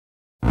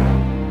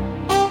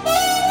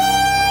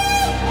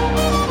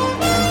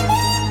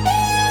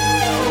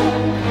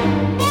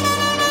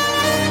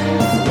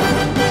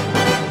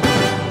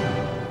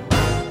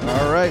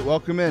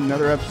welcome in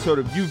another episode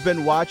of You've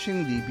Been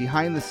Watching, the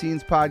Behind the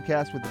Scenes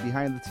podcast with the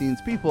Behind the Scenes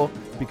people,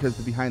 because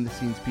the Behind the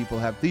Scenes people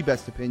have the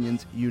best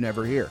opinions you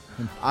never hear.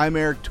 I'm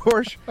Eric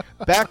Torsch,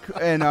 back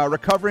and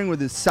recovering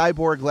with his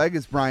cyborg leg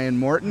is Brian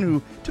Morton,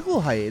 who took a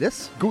little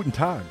hiatus. Guten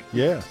Tag.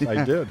 Yes,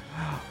 I did.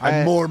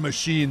 I'm more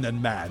machine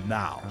than man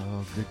now.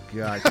 Oh, good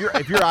God.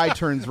 If your eye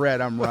turns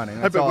red, I'm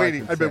running. That's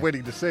I've been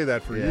waiting to say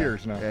that for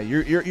years now. Yeah,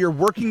 you're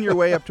working your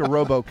way up to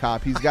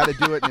RoboCop. He's got to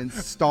do it in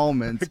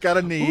installments. Got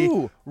a knee.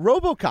 Ooh,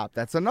 RoboCop.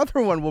 That's another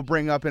one we'll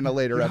bring up in a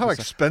later episode. How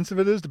expensive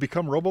it is to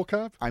become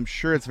RoboCop? I'm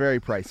sure it's very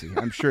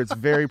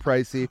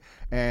pricey.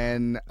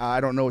 And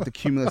I don't know what the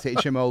Cumulus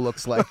HMO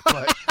looks like,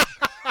 but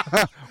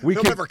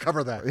they'll never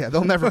cover that. Yeah,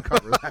 they'll never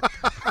cover that.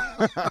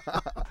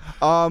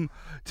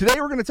 Today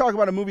we're going to talk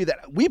about a movie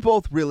that we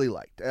both really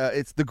liked.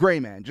 It's The Gray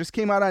Man. Just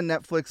came out on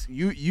Netflix.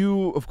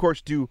 You of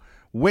course do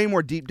way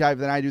more deep dive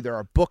than I do. There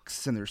are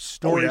books and there's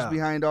stories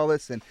behind all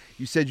this, and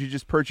you said you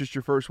just purchased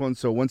your first one,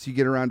 so once you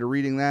get around to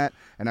reading that,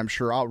 and I'm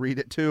sure I'll read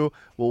it too,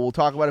 we'll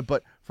talk about it.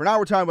 But for now,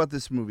 we're talking about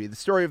this movie, the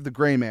story of The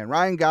Gray Man.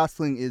 Ryan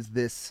Gosling is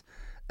this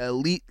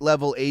elite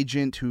level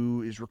agent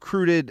who is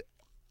recruited.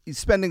 He's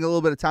spending a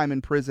little bit of time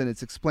in prison.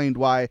 It's explained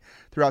why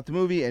throughout the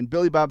movie. And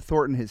Billy Bob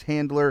Thornton, his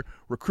handler,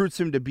 recruits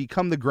him to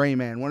become the Gray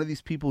Man, one of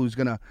these people who's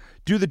going to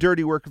do the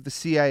dirty work of the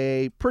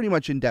CIA pretty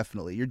much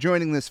indefinitely. You're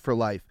joining this for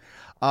life.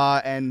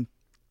 And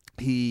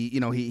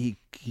he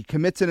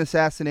commits an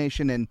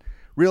assassination and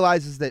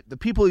realizes that the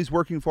people he's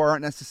working for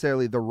aren't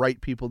necessarily the right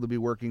people to be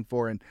working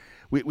for. And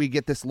we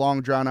get this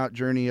long, drawn-out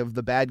journey of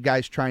the bad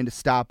guys trying to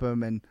stop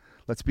him. And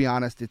let's be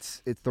honest,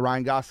 it's the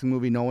Ryan Gosling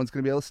movie. No one's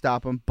going to be able to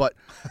stop him. But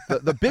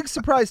the big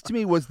surprise to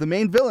me was the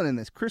main villain in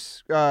this,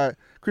 Chris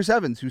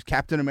Evans, who's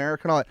Captain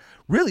America and all that,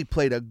 really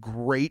played a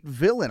great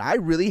villain. I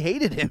really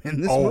hated him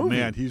in this movie. Oh,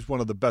 man, he's one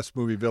of the best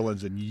movie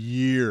villains in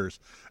years.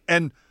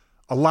 And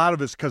a lot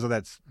of it's because of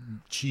that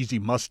cheesy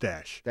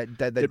mustache. That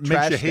it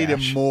trash makes you hate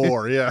stash. him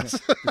more, yes.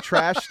 The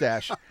trash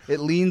stash. It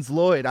leans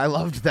Lloyd. I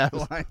loved that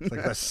line. Like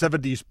the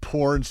 70s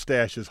porn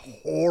stash is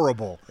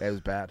horrible. It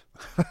was bad.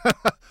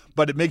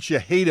 But it makes you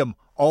hate him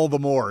all the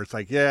more. It's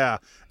like, yeah.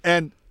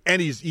 And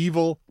he's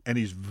evil, and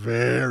he's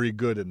very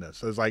good in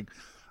this. It's like,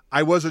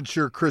 I wasn't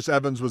sure Chris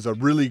Evans was a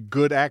really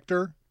good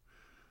actor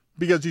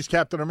because he's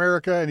Captain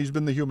America and he's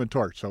been the Human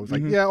Torch. So it's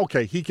like, yeah,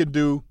 okay, he can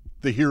do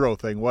the hero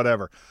thing,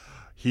 whatever.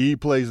 He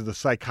plays the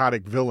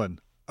psychotic villain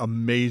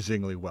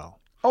amazingly well.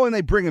 Oh, and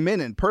they bring him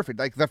in and perfect.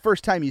 Like the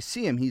first time you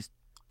see him, he's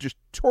just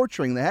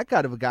torturing the heck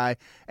out of a guy,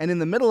 and in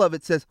the middle of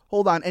it says,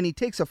 hold on, and he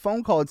takes a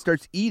phone call and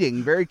starts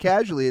eating very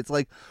casually. It's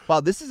like, wow,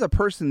 this is a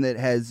person that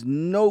has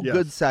no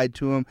good side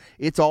to him.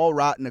 It's all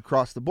rotten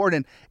across the board,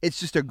 and it's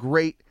just a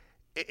great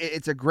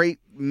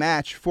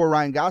match for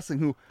Ryan Gosling,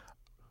 who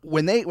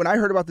when I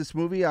heard about this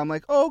movie, I'm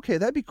like, oh, okay,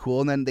 that'd be cool.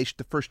 And then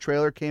the first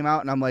trailer came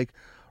out, and I'm like,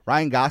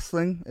 Ryan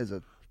Gosling is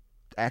a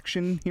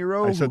action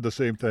hero. I said the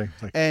same thing.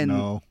 Like,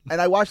 no. And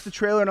I watched the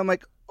trailer and I'm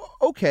like,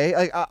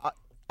 okay,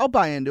 I'll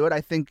buy into it.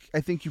 I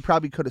think you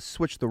probably could have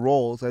switched the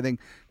roles. I think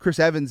Chris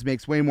Evans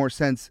makes way more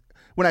sense.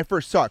 When I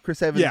first saw it,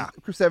 Chris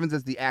Evans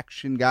is the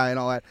action guy and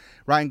all that.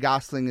 Ryan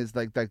Gosling is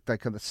like kind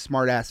of the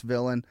smart ass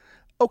villain.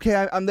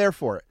 Okay, I'm there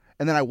for it.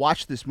 And then I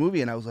watched this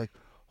movie and I was like,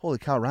 holy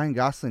cow, Ryan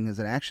Gosling as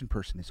an action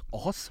person is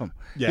awesome.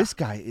 Yeah. This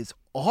guy is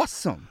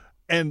awesome.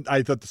 And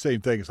I thought the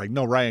same thing. It's like,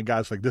 no, Ryan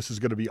Gosling, this is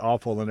going to be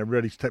awful. And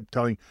everybody's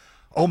telling,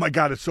 oh, my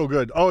God, it's so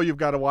good. Oh, you've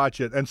got to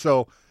watch it. And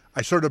so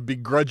I sort of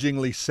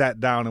begrudgingly sat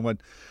down and went,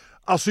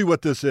 I'll see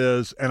what this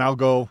is. And I'll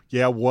go,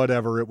 yeah,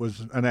 whatever. It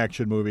was an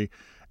action movie.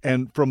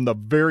 And from the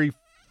very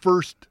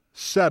first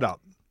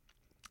setup,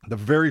 the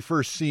very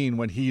first scene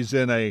when he's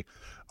in a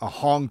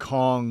Hong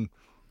Kong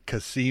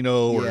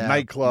casino or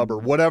nightclub or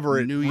whatever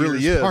it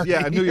really is. Party.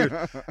 Yeah, New Year's.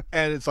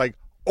 And it's like,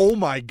 oh,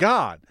 my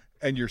God.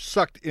 And you're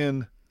sucked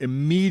in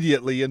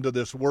immediately into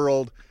this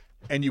world.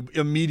 And you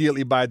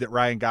immediately buy that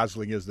Ryan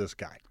Gosling is this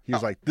guy.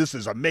 He's like, this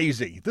is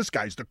amazing. This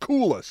guy's the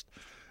coolest.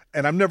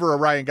 And I'm never a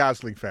Ryan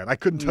Gosling fan. I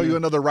couldn't tell you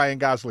another Ryan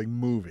Gosling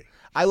movie.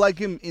 I like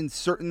him in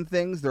certain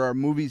things. There are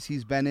movies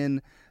he's been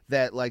in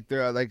that, like,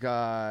 they're like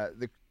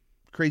the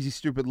Crazy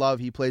Stupid Love.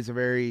 He plays a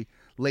very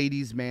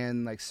ladies'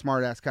 man, like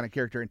smart-ass kind of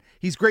character. And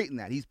he's great in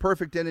that. He's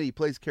perfect in it. He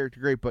plays character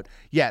great. But,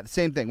 yeah, the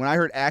same thing. When I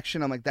heard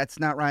action, I'm like, that's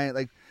not Ryan.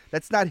 Like,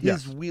 that's not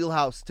his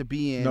wheelhouse to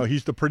be in. No,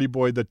 he's the pretty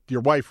boy that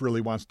your wife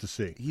really wants to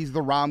see. He's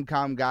the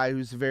rom-com guy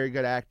who's a very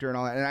good actor and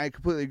all that. And I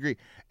completely agree.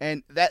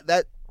 And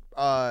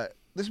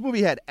this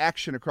movie had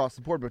action across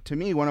the board. But to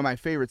me, one of my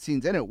favorite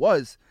scenes in it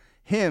was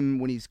him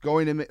when he's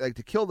going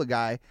to kill the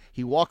guy.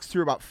 He walks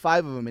through about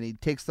 5 of them and he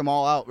takes them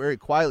all out very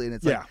quietly. And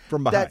it's like,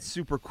 from behind. That's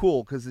super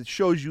cool because it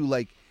shows you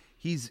like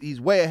he's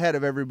way ahead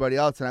of everybody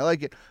else, and I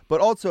like it.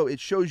 But also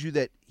it shows you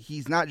that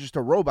he's not just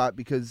a robot,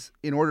 because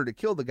in order to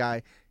kill the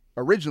guy,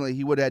 originally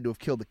he would have had to have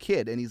killed the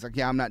kid, and he's like,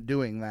 yeah, I'm not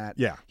doing that.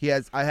 Yeah.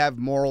 I have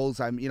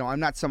morals. I'm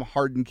not some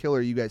hardened killer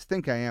you guys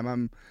think I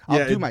am.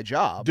 I'll do my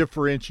job.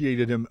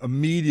 Differentiated him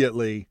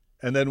immediately,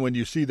 and then when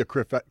you see the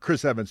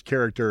Chris Evans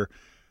character,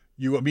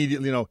 you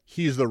immediately know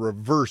he's the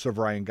reverse of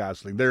Ryan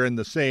Gosling. They're in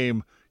the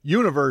same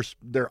universe.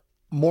 They're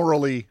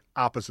morally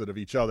opposite of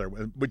each other,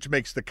 which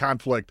makes the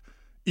conflict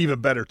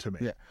even better to me.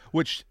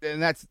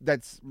 Yeah,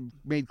 that's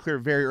made clear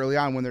very early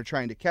on when they're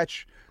trying to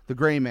catch the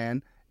Gray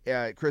Man.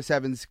 Chris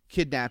Evans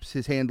kidnaps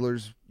his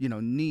handler's,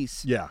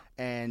 niece,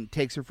 and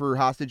takes her for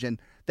hostage, and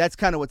that's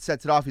kind of what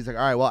sets it off. He's like,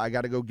 all right, well, I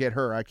got to go get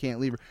her. I can't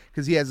leave her,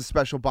 because he has a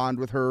special bond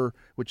with her,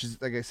 which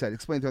is, like I said,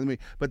 explained throughout the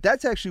movie. But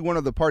that's actually one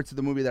of the parts of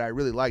the movie that I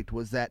really liked,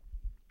 was that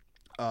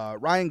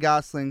Ryan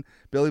Gosling,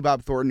 Billy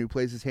Bob Thornton, who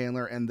plays his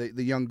handler, and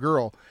the young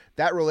girl,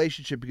 that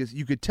relationship, because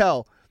you could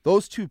tell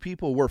those two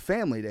people were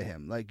family to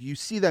him. Like, you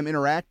see them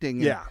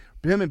interacting. And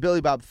him and Billy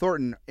Bob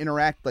Thornton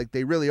interact like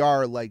they really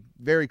are, like,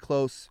 very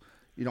close,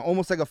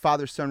 almost like a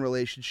father-son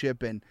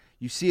relationship, and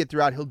you see it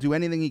throughout. He'll do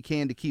anything he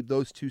can to keep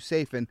those two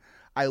safe, and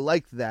I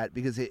liked that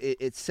because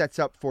it sets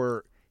up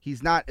for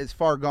he's not as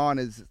far gone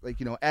as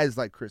as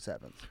Chris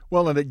Evans.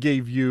 Well, and it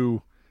gives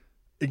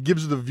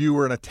the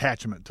viewer an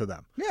attachment to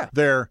them.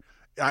 Yeah.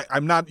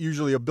 I'm not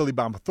usually a Billy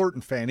Bob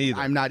Thornton fan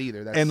either. I'm not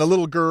either. And the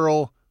little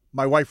girl,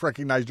 my wife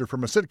recognized her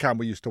from a sitcom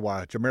we used to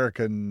watch,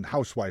 American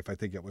Housewife, I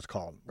think it was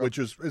called, which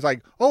is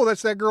like, oh,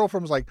 that's that girl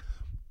from,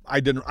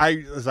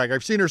 I was like,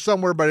 I've seen her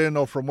somewhere, but I didn't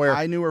know from where.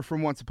 I knew her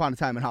from Once Upon a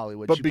Time in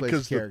Hollywood. But she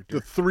because plays a character.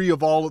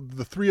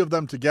 the three of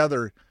them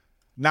together,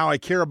 now I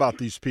care about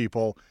these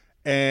people,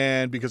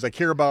 and because I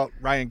care about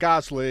Ryan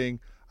Gosling,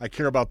 I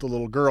care about the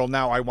little girl.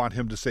 Now I want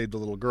him to save the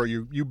little girl.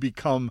 You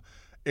become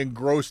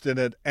engrossed in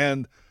it,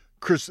 and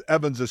Chris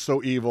Evans is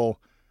so evil,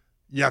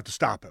 you have to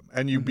stop him,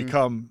 and you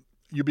become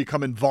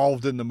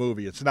involved in the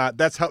movie.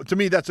 To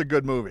me, that's a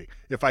good movie.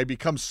 If I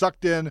become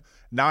sucked in,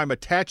 now I'm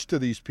attached to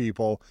these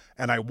people,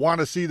 and I want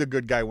to see the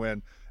good guy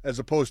win, as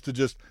opposed to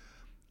just,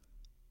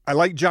 I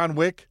like John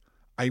Wick.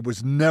 I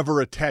was never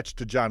attached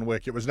to John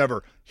Wick. It was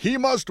never, he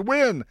must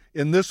win.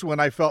 In this one,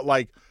 I felt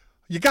like,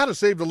 you got to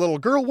save the little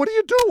girl. What are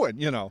you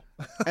doing?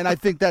 And I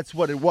think that's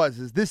what it was,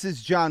 is this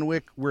is John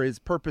Wick, where his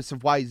purpose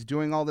of why he's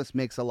doing all this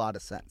makes a lot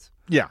of sense.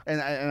 Yeah.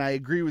 And I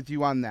agree with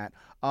you on that.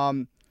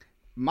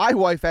 My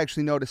wife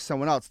actually noticed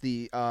someone else.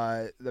 The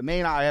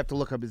main, I have to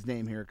look up his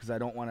name here because I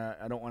don't want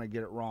to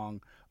get it wrong.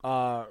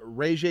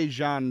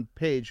 Regé-Jean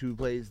Page, who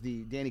plays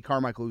the Danny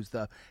Carmichael, who's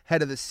the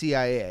head of the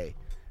CIA.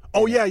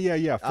 Oh,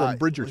 yeah. From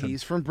Bridgerton.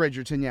 He's from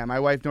Bridgerton, yeah. My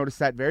wife noticed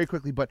that very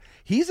quickly. But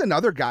he's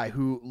another guy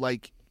who,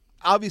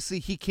 obviously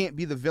he can't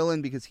be the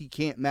villain because he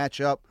can't match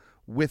up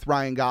with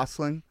Ryan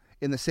Gosling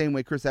in the same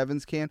way Chris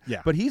Evans can.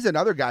 Yeah. But he's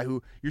another guy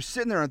who, you're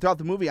sitting there and throughout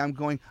the movie, I'm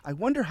going, I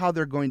wonder how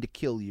they're going to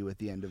kill you at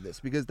the end of this,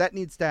 because that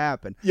needs to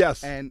happen.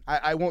 Yes. And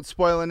I won't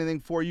spoil anything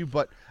for you,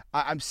 but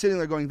I'm sitting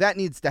there going, that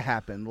needs to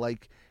happen.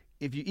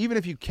 Even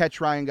if you catch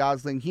Ryan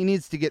Gosling, he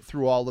needs to get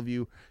through all of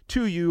you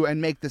to you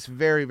and make this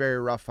very, very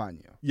rough on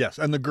you. Yes,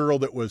 and the girl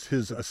that was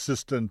his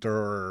assistant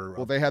or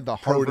they had the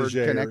Harvard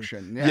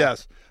connection. Yeah.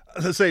 Yes,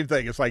 the same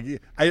thing. It's like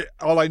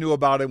all I knew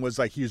about him was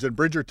he was in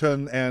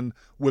Bridgerton, and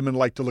women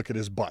like to look at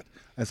his butt.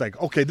 And it's like,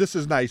 okay, this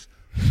is nice,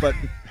 but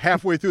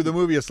halfway through the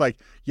movie, it's like,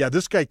 yeah,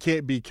 this guy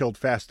can't be killed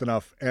fast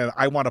enough, and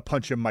I want to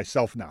punch him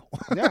myself now.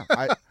 Yeah,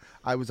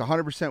 I was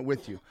 100%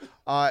 with you.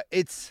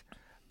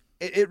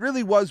 It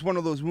really was one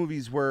of those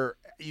movies where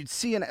you'd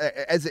see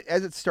as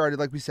it started,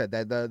 like we said,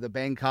 that the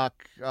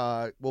Bangkok,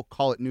 we'll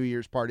call it New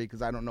Year's party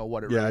because I don't know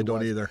what it really was. Yeah, I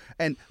don't either.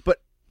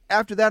 But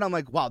after that, I'm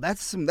like, wow,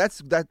 that's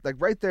like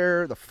right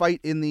there, the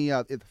fight in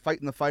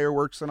the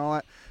fireworks and all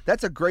that.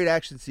 That's a great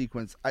action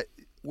sequence.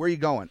 Where are you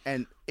going?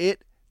 And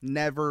it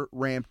never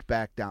ramped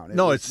back down.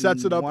 It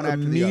sets it up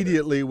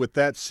immediately with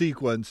that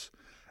sequence.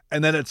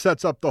 And then it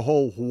sets up the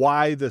whole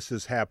why this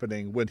is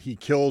happening when he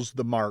kills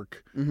the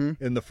Mark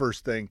in the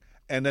first thing.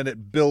 And then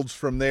it builds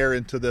from there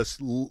into this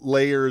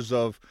layers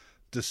of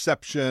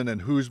deception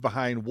and who's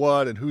behind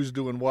what and who's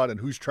doing what and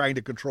who's trying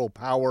to control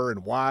power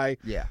and why.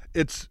 Yeah.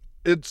 It's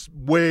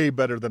way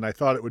better than I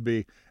thought it would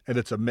be. And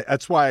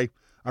that's why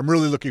I'm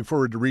really looking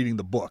forward to reading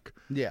the book.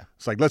 Yeah.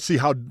 It's like, let's see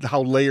how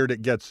layered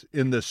it gets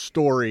in this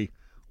story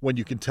when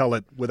you can tell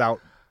it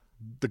without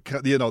the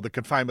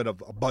confinement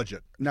of a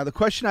budget. Now, the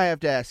question I have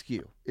to ask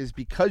you is,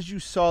 because you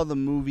saw the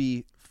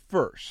movie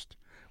first,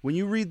 when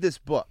you read this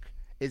book,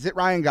 is it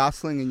Ryan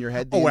Gosling in your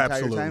head the entire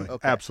absolutely. time?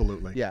 Okay.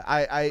 Absolutely. Yeah,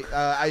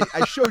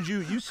 I showed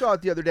you. You saw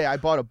it the other day. I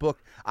bought a book.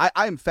 I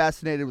am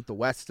fascinated with the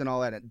West and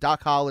all that. And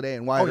Doc Holliday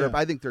and Wyatt Earp.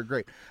 I think they're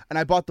great. And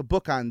I bought the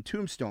book on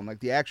Tombstone,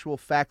 like the actual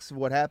facts of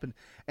what happened.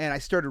 And I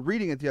started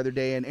reading it the other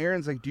day. And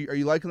Aaron's like, "Are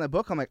you liking that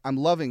book?" I'm like, "I'm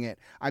loving it.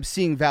 I'm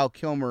seeing Val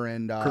Kilmer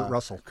and Kurt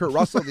Russell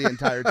the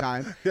entire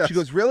time." Yes. She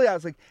goes, "Really?" I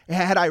was like,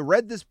 "Had I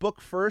read this book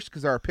first,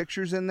 because there are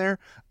pictures in there,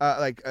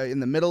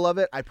 in the middle of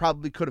it, I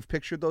probably could have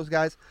pictured those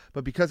guys.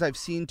 But because I've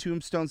seen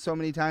Tombstone so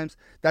many times,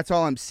 that's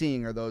all I'm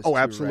seeing are those." Oh,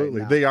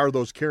 absolutely. Right, they are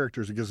those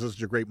characters because this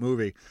is a great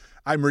movie.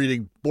 I'm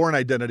reading Bourne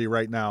Identity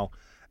right now,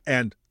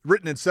 and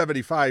written in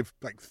 1975,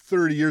 like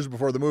 30 years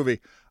before the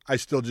movie, I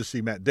still just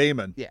see Matt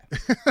Damon. Yeah.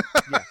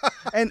 Yeah.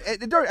 And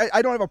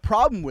I don't have a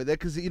problem with it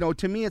because,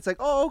 to me, it's like,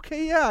 oh,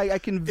 okay, yeah, I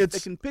can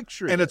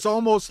picture it. And it's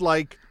almost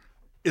like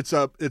it's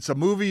a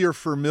movie you're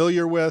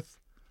familiar with,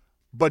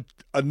 but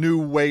a new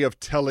way of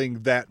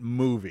telling that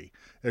movie.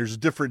 There's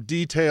different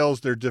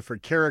details, there are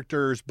different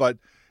characters, but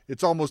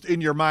it's almost in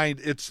your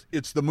mind. It's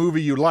the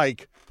movie you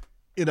like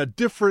in a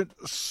different,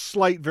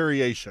 slight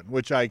variation,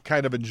 which I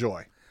kind of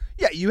enjoy.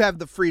 Yeah, you have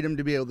the freedom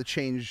to be able to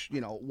change,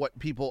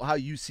 how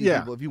you see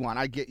people if you want.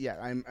 I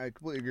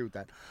completely agree with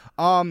that.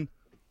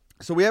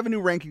 So we have a new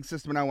ranking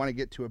system, and I want to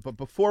get to it. But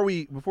before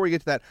we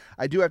get to that,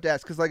 I do have to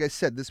ask, because like I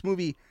said, this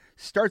movie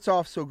starts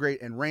off so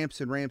great and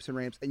ramps and ramps and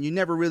ramps, and you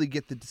never really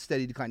get the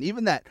steady decline.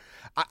 Even that,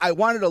 I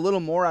wanted a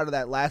little more out of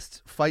that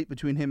last fight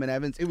between him and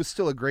Evans. It was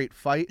still a great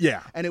fight.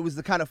 Yeah. And it was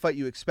the kind of fight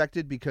you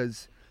expected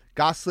because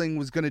Gosling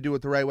was going to do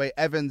it the right way.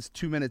 Evans,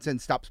 2 minutes in,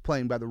 stops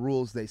playing by the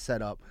rules they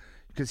set up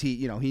because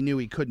he knew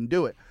he couldn't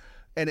do it.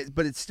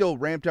 But it's still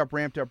ramped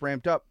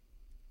up.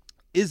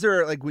 Is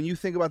there, like, when you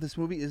think about this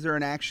movie, is there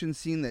an action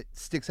scene that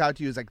sticks out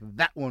to you as like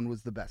that one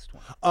was the best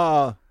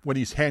one? When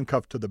he's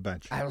handcuffed to the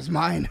bench. That was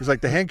mine. It's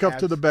like the handcuff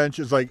to the bench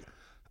is like,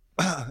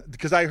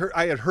 because I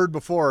had heard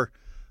before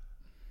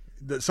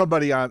that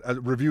somebody on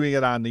reviewing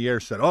it on the air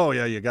said, "Oh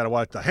yeah, you got to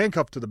watch the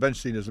handcuff to the bench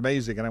scene is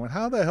amazing." And I went,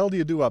 "How the hell do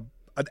you do an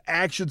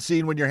action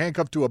scene when you're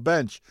handcuffed to a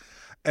bench?"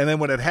 And then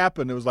when it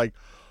happened, it was like,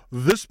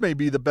 this may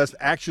be the best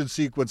action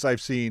sequence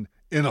I've seen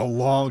in a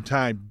long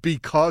time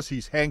because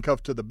he's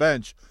handcuffed to the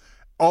bench.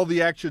 All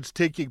the action's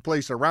taking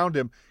place around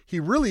him.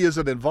 He really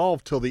isn't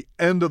involved till the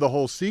end of the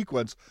whole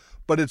sequence,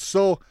 but it's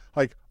so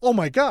like, oh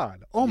my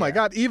God,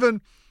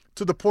 even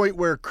to the point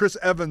where Chris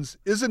Evans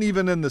isn't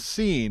even in the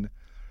scene.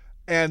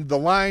 And the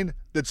line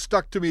that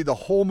stuck to me the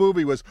whole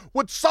movie was,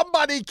 "Would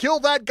somebody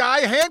kill that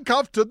guy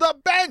handcuffed to the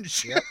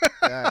bench?" Yep.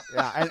 Yeah.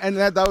 And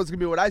that was going to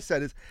be what I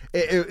said is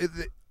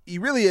he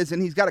really is,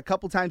 and he's got a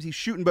couple times he's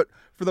shooting, but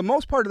for the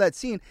most part of that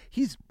scene,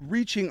 he's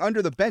reaching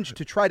under the bench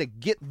to try to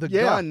get the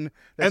gun.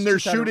 And they're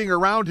shooting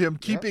around him,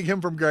 keeping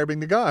him from grabbing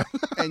the gun.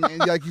 and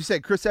like you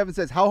said, Chris Evans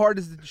says, how hard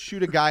is it to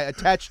shoot a guy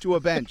attached to a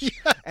bench?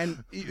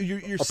 And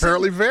you're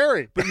apparently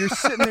very. But you're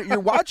sitting there, you're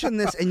watching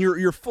this, and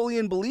you're fully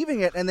in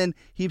believing it, and then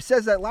he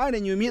says that line,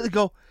 and you immediately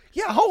go,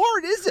 yeah, how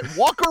hard is it?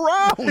 Walk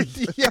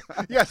around.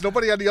 Yes,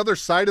 nobody on the other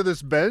side of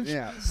this bench.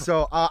 Yeah,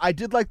 so I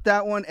did like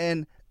that one,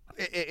 and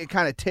it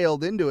kind of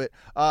tailed into it.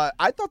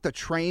 I thought the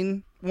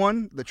train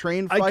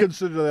fight. I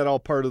consider that all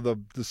part of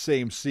the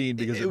same scene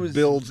because it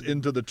builds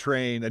into the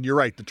train. And you're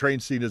right, the train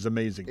scene is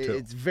amazing too.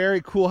 It's very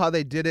cool how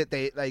they did it.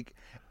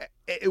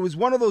 It was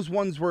one of those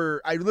ones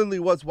where I literally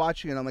was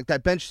watching it. I'm like,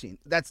 that bench scene,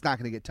 that's not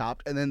going to get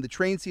topped. And then the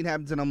train scene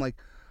happens, and I'm like,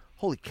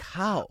 holy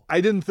cow.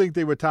 I didn't think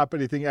they would top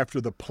anything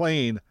after the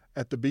plane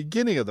at the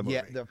beginning of the movie.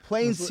 Yeah, the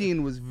plane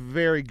scene was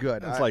very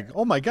good. It's like,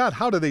 oh my God,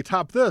 how did they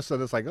top this?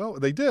 And it's like, oh,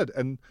 they did.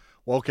 And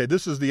well, okay,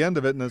 this is the end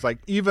of it. And it's like,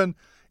 even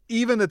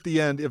at the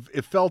end,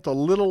 it felt a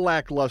little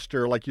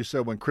lackluster, like you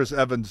said, when Chris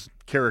Evans'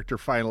 character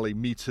finally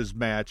meets his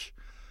match.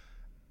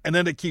 And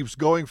then it keeps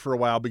going for a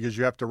while because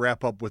you have to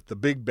wrap up with the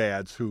big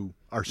bads who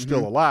are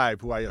still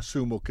alive, who I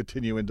assume will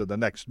continue into the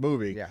next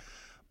movie. Yeah.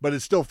 But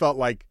it still felt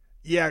like,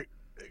 yeah,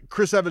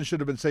 Chris Evans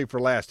should have been saved for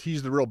last.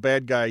 He's the real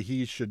bad guy.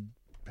 He should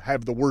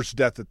have the worst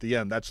death at the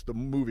end. That's the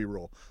movie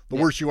rule. The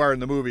worse you are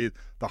in the movie,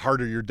 the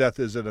harder your death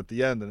is at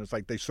the end. And it's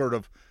like they sort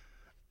of,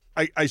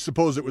 I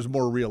suppose it was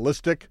more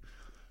realistic,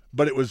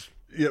 but it was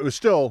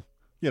still,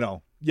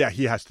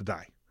 he has to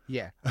die.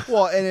 Yeah.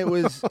 Well, and it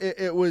was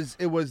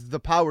the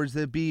powers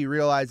that be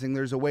realizing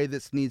there's a way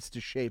this needs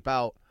to shape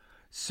out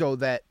so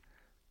that,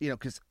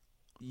 because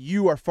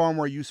you are far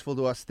more useful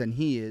to us than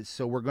he is,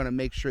 so we're going to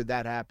make sure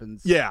that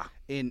happens. Yeah.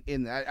 I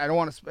don't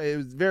want to. It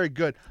was very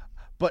good,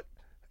 but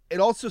it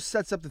also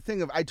sets up the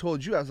thing of I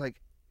told you I was like,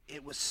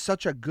 it was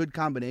such a good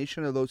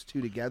combination of those two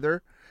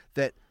together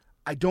that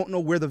I don't know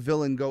where the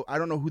villain go. I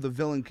don't know who the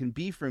villain can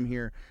be from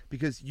here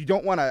because you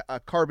don't want a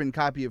carbon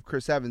copy of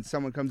Chris Evans.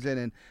 Someone comes in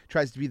and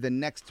tries to be the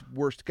next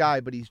worst guy,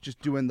 but he's just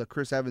doing the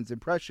Chris Evans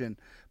impression.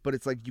 But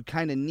it's like you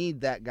kind of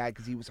need that guy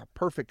because he was a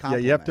perfect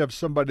complement. Yeah, you have to have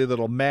somebody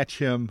that'll match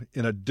him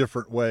in a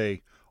different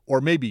way, or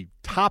maybe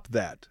top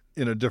that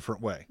in a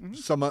different way.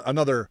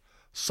 Another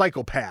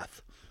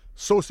psychopath,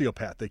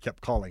 sociopath. They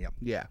kept calling him.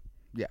 Yeah.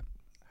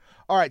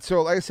 All right,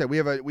 so like I said, we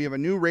have a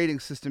new rating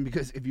system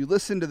because if you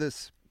listen to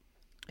this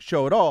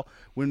show at all,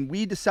 when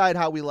we decide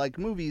how we like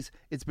movies,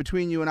 it's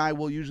between you and I.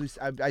 We'll usually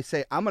I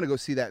say I'm going to go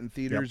see that in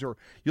theaters, or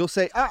you'll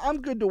say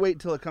I'm good to wait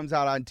until it comes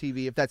out on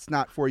TV if that's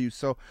not for you.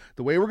 So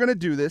the way we're going to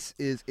do this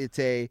is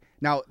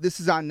now this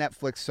is on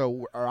Netflix,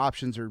 so our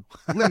options are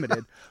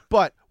limited,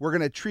 but we're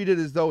going to treat it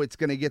as though it's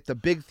going to get the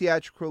big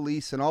theatrical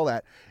release and all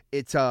that.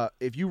 It's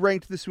if you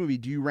ranked this movie,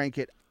 do you rank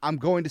it? I'm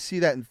going to see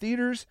that in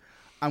theaters.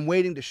 I'm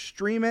waiting to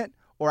stream it,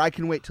 or I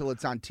can wait till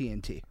it's on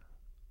TNT.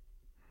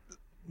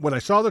 When I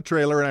saw the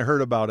trailer and I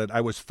heard about it, I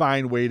was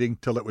fine waiting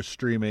till it was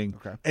streaming.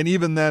 Okay. And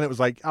even then, it was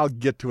like, I'll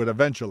get to it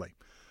eventually.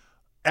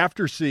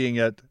 After seeing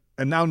it,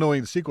 and now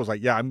knowing the sequel,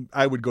 like,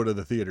 I would go to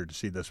the theater to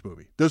see this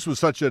movie. This was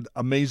such an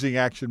amazing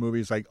action movie.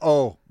 It's like,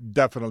 oh,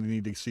 definitely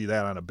need to see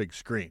that on a big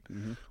screen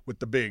with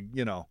the big,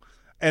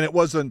 And it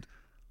wasn't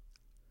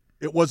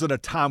a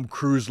Tom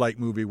Cruise-like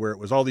movie where it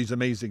was all these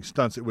amazing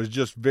stunts. It was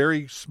just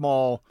very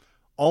small,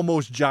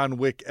 almost John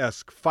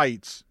Wick-esque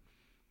fights,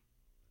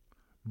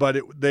 but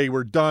they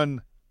were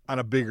done on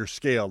a bigger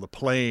scale. The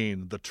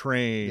plane, the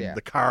train,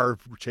 the car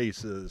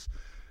chases,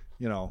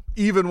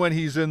 even when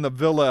he's in the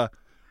villa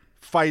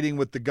fighting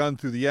with the gun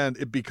through the end,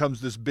 it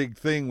becomes this big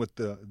thing with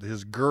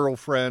his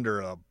girlfriend or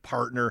a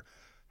partner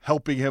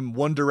helping him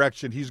one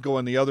direction, he's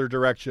going the other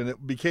direction.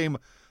 It became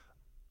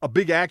a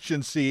big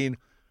action scene,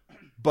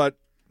 but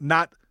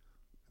not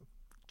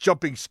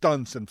jumping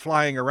stunts and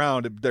flying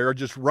around. They're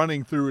just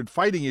running through and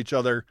fighting each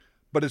other,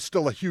 but it's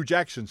still a huge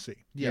action scene.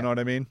 Yeah. You know what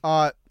I mean?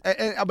 But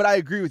I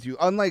agree with you.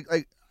 Unlike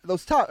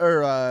those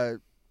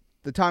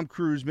the Tom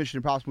Cruise Mission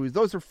Impossible movies,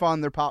 those are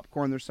fun. They're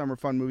popcorn. They're summer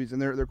fun movies,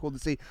 and they're cool to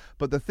see.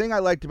 But the thing I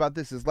liked about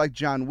this is, like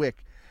John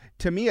Wick,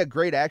 to me, a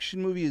great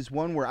action movie is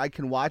one where I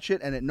can watch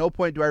it, and at no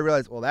point do I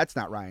realize, well, that's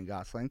not Ryan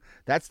Gosling.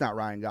 That's not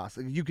Ryan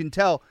Gosling. You can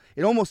tell.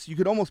 You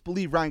could almost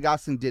believe Ryan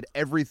Gosling did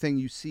everything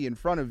you see in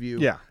front of you.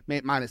 Yeah.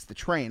 Minus the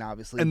train,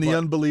 obviously. And the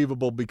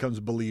unbelievable becomes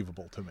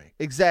believable to me.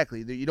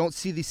 Exactly. You don't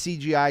see the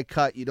CGI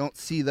cut. You don't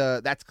see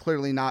that's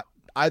clearly not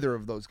either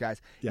of those guys.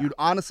 Yeah. You'd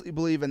honestly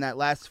believe in that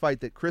last fight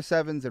that Chris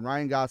Evans and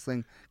Ryan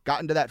Gosling got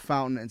into that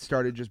fountain and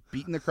started just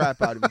beating the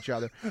crap out of each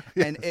other.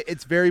 And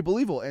it's very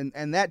believable.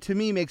 And that to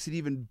me makes it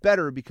even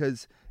better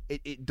because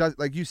it does,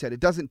 like you said, it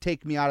doesn't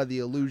take me out of the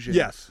illusion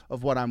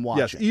of what I'm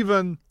watching. Yes,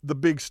 even the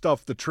big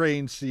stuff, the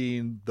train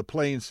scene, the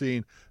plane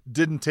scene,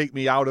 didn't take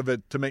me out of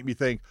it to make me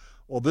think,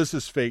 well, this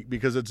is fake,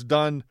 because it's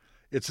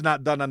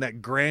not done on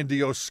that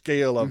grandiose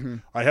scale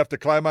of I have to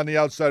climb on the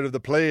outside of the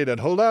plane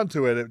and hold on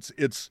to it.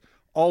 It's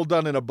all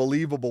done in a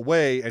believable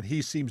way, and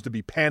he seems to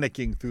be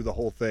panicking through the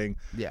whole thing.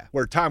 Yeah.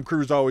 Where Tom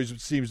Cruise always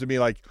seems to me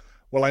like,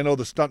 well, I know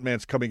the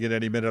stuntman's coming in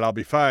any minute, I'll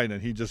be fine,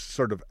 and he just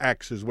sort of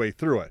acts his way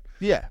through it.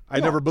 Yeah. I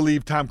never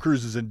believe Tom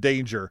Cruise is in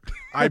danger.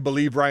 I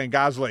believe Ryan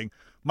Gosling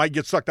might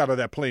get sucked out of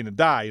that plane and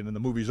die, and then the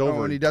movie's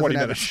over in 20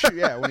 minutes.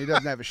 When he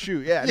doesn't have a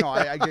chute. Yeah, no,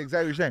 I get exactly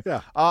what you're saying.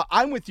 Yeah.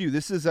 I'm with you.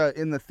 This is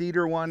in the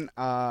theater one.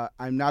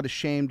 I'm not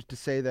ashamed to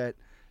say that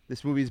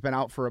this movie's been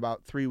out for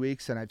about 3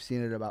 weeks, and I've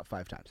seen it about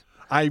 5 times.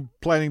 I'm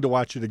planning to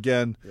watch it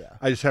again. Yeah.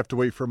 I just have to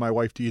wait for my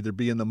wife to either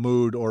be in the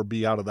mood or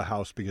be out of the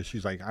house, because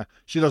she's like,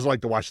 she doesn't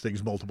like to watch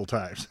things multiple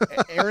times.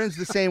 Erin's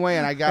the same way,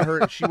 and I got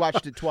her. She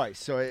watched it twice,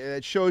 so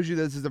it shows you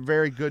this is a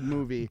very good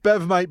movie.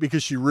 Bev might,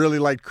 because she really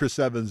liked Chris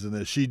Evans in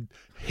this. She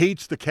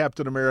hates the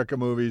Captain America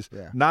movies.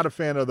 Yeah. Not a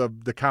fan of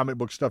the comic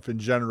book stuff in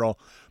general,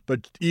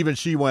 but even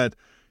she went,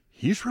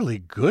 he's really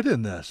good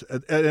in this.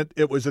 And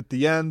it was at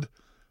the end,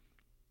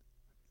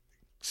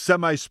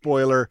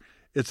 semi-spoiler,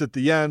 it's at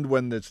the end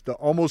when it's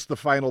almost the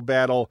final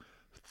battle.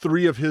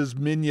 3 of his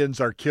minions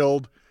are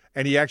killed,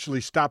 and he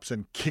actually stops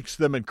and kicks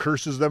them and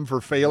curses them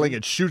for failing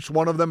and shoots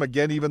one of them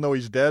again, even though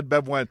he's dead.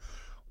 Bev went,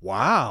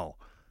 wow,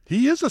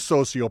 he is a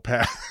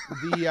sociopath.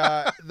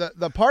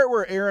 The part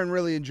where Erin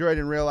really enjoyed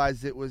and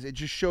realized it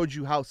just showed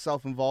you how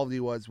self-involved he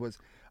was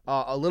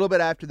a little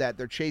bit after that.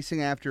 They're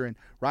chasing after, and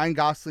Ryan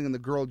Gosling and the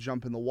girl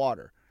jump in the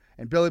water.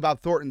 And Billy Bob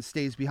Thornton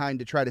stays behind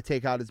to try to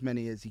take out as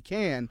many as he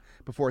can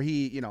before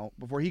he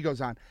goes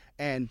on.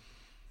 And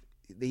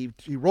he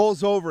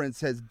rolls over and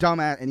says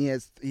 "dumbass," and he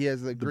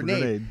has the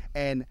grenade.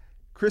 And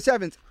Chris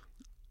Evans,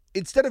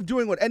 instead of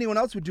doing what anyone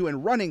else would do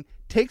and running,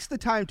 takes the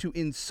time to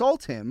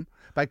insult him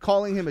by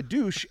calling him a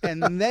douche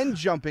and then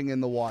jumping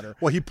in the water.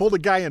 Well, he pulled a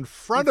guy in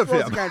front of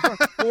him.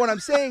 But what I'm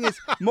saying is,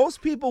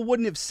 most people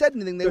wouldn't have said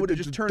anything. They would have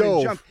just turned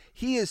and jumped.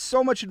 He is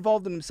so much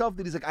involved in himself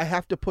that he's like, I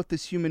have to put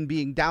this human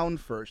being down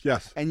first.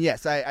 Yes. And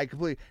yes, I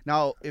completely.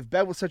 Now, if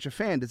Bev was such a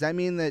fan, does that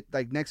mean that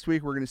like next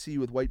week we're going to see you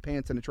with white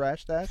pants and a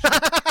trash stash?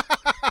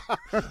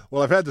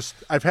 Well,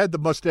 I've had the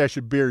mustache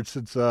and beard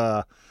since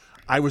I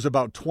was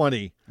about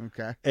 20.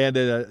 Okay. And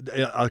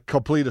a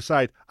complete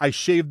aside, I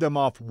shaved them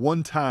off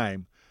one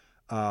time.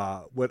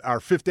 With our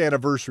 5th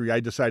anniversary,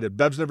 I decided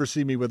Bev's never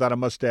seen me without a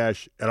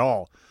mustache at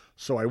all.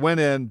 So I went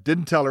in,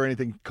 didn't tell her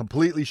anything,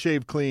 completely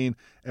shaved clean.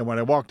 And when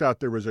I walked out,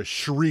 there was a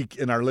shriek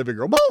in our living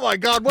room. Oh my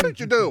God, what did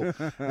you do?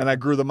 And I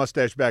grew the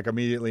mustache back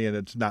immediately, and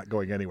it's not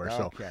going anywhere.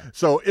 Okay.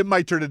 So it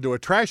might turn into a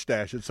trash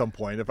stash at some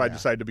point if I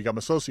decide to become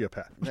a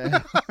sociopath.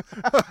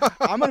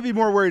 I'm going to be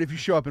more worried if you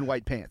show up in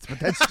white pants, but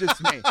that's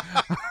just me.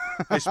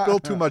 I spill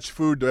too much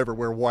food to ever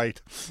wear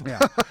white. Yeah.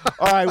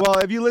 All right. Well,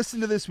 if you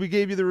listen to this, we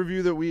gave you the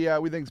review that we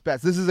think is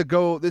best. This is a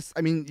go.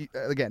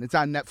 Again, it's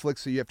on Netflix,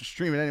 so you have to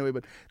stream it anyway.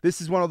 But this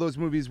is one of those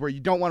movies where you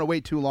don't want to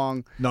wait too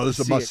long. No, this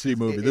is a must-see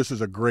movie. This is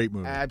a great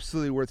movie.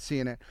 Absolutely worth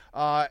seeing it.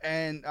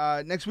 And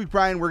next week,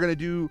 Brian, we're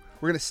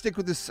gonna stick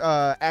with this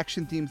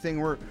action theme thing.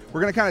 We're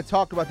gonna kind of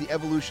talk about the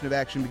evolution of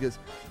action because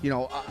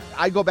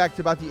I go back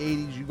to about the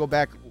 80s. You go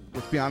back,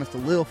 let's be honest, a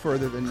little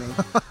further than me.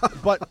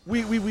 But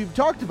we've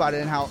talked about it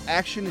and how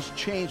action has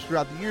changed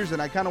throughout the years,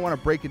 and I kind of want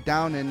to break it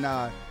down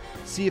and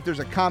see if there's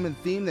a common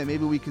theme that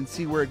maybe we can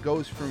see where it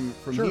goes from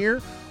Sure.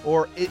 here,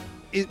 or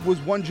it was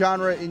one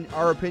genre, in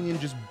our opinion,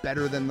 just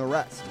better than the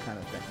rest kind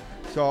of thing.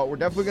 So we're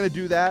definitely going to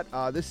do that.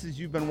 This is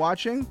You've Been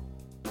Watching.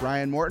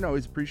 Brian Morton,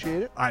 always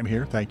appreciate it. I'm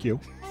here. Thank you.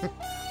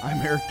 I'm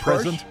Eric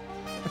Dorsch.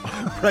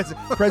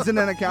 Present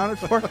and accounted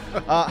for.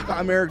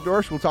 I'm Eric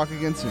Dorsch. We'll talk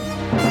again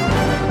soon.